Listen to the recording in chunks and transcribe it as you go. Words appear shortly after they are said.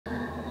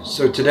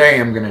So today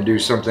I'm going to do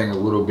something a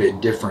little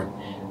bit different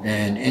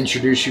and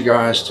introduce you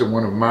guys to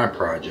one of my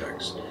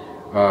projects.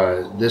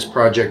 This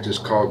project is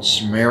called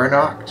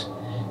SUMERINACHT,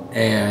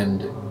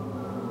 and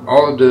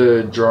all of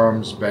the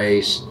drums,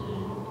 bass,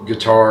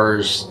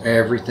 guitars,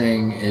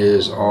 everything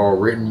is all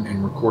written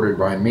and recorded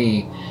by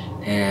me,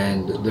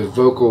 and the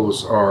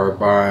vocals are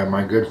by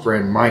my good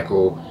friend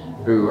Michael,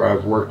 who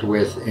I've worked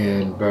with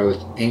in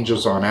both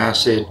Angels on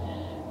Acid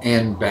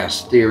and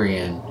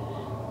Basterian.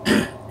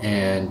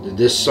 And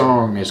this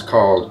song is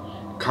called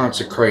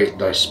Consecrate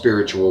Thy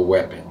Spiritual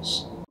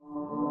Weapons.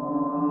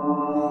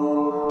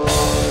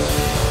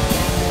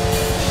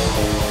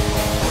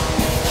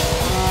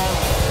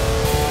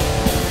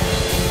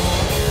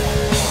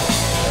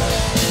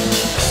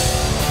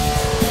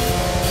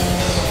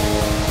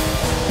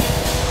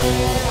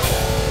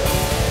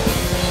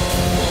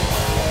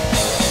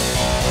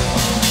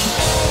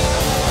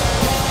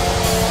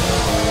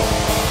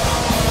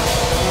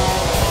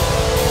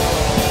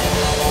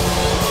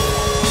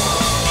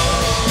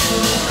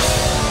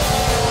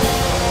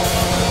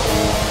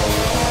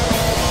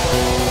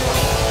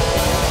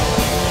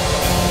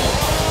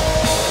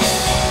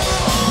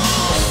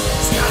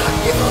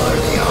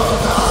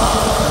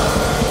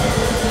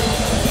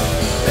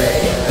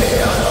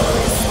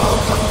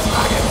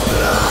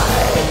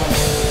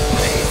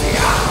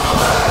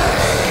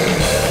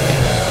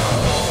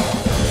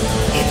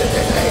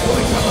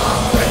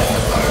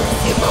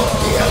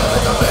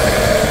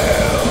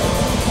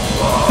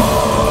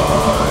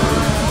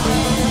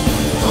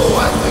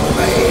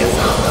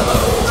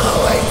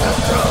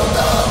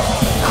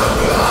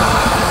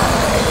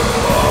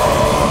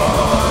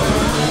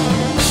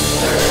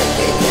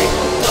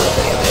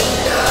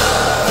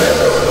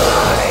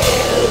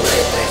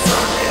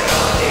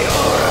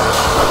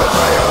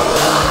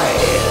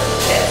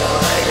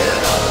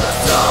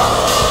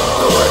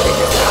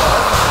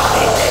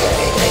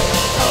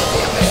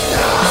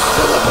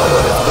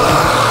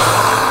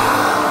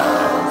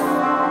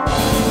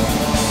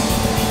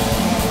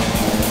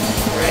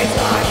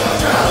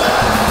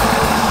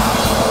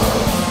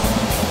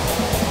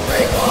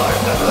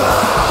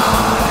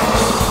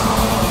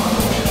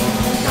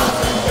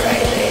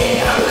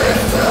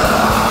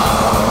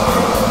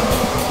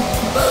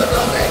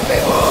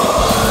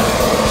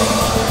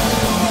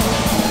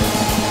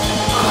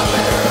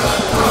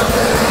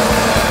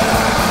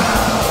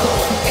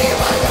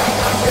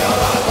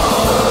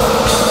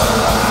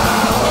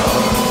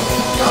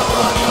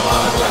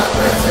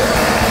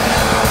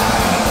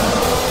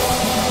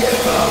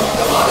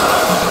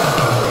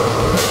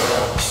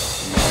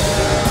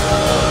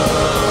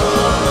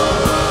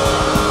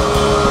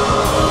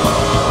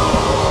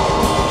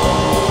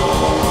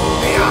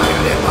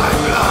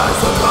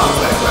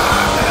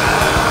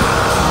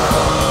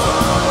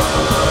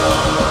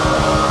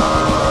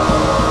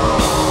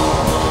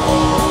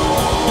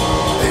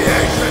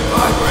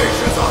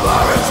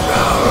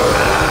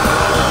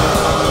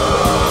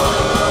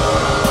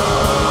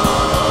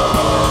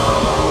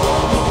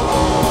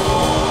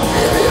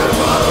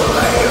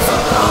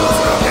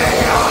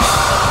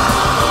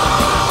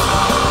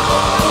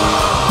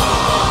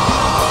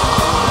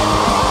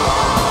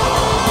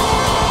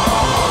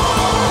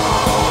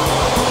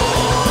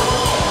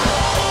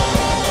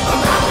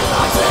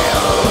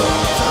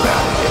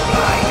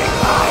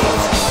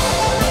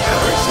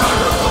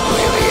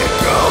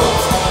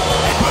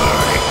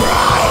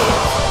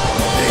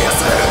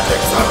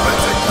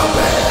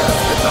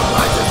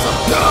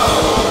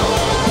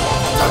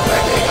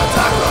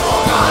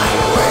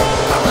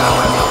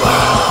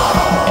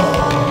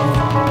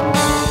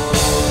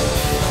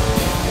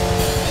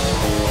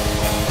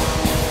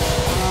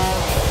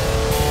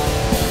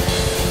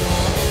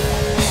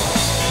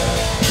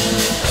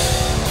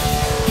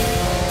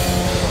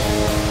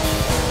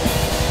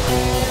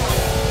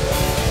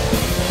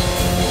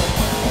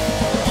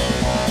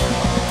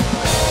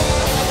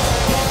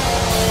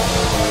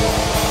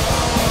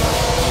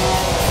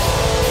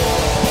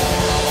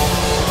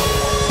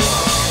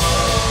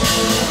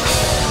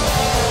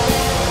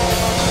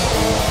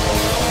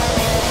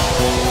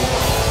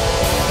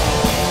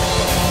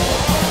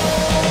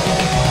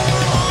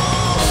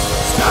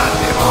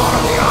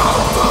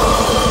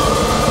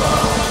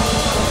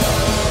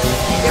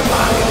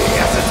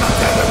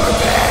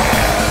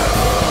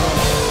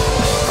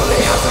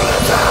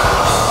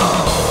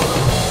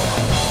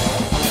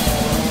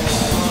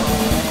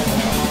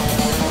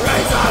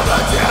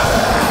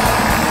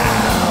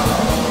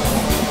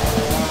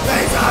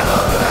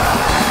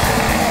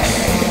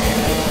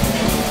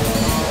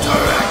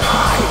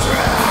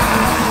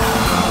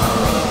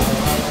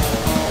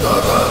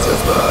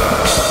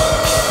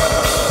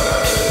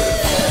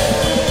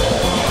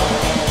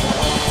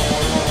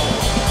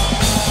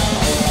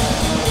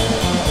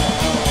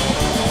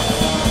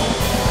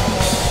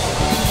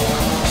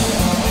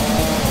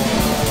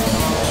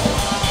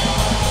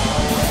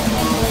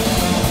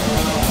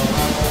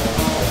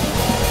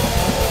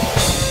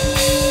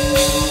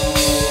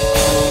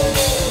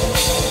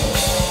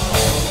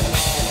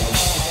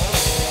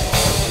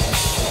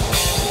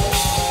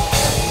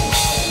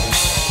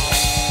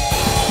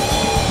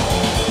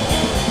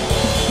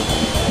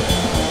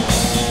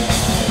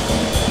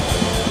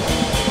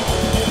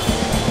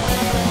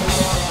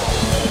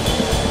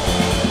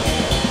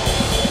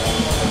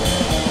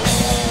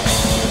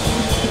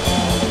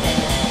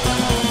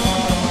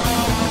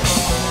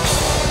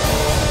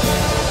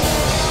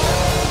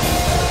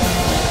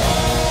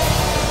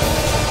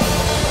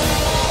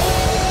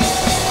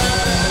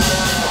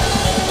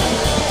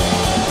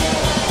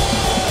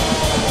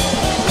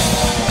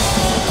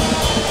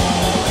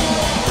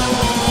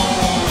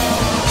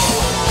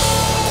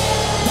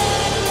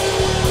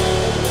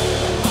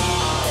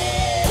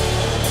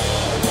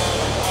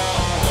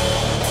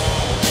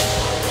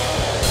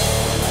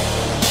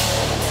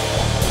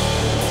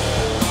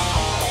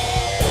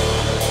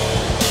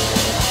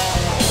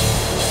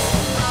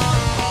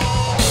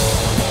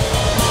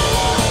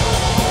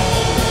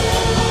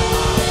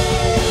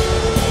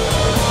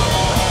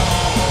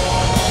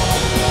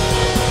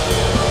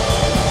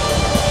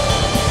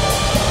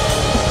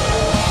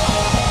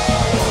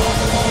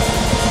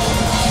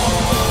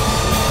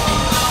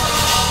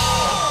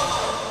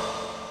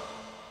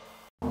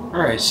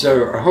 Alright,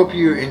 so I hope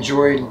you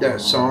enjoyed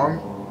that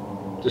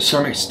song to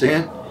some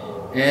extent.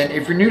 And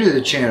if you're new to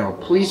the channel,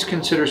 please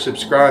consider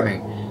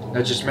subscribing.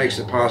 That just makes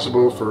it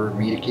possible for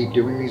me to keep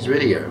doing these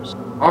videos.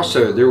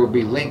 Also, there will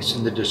be links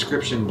in the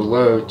description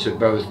below to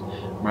both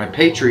my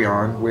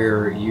Patreon,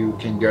 where you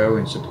can go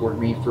and support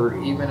me for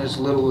even as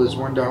little as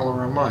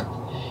 $1 a month.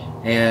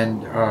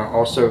 And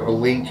also a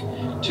link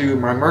to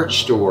my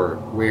merch store,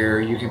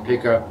 where you can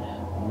pick up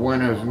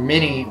one of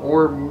many,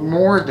 or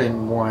more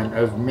than one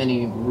of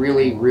many,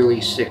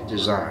 really sick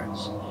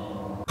designs.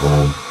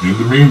 In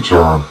the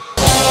meantime,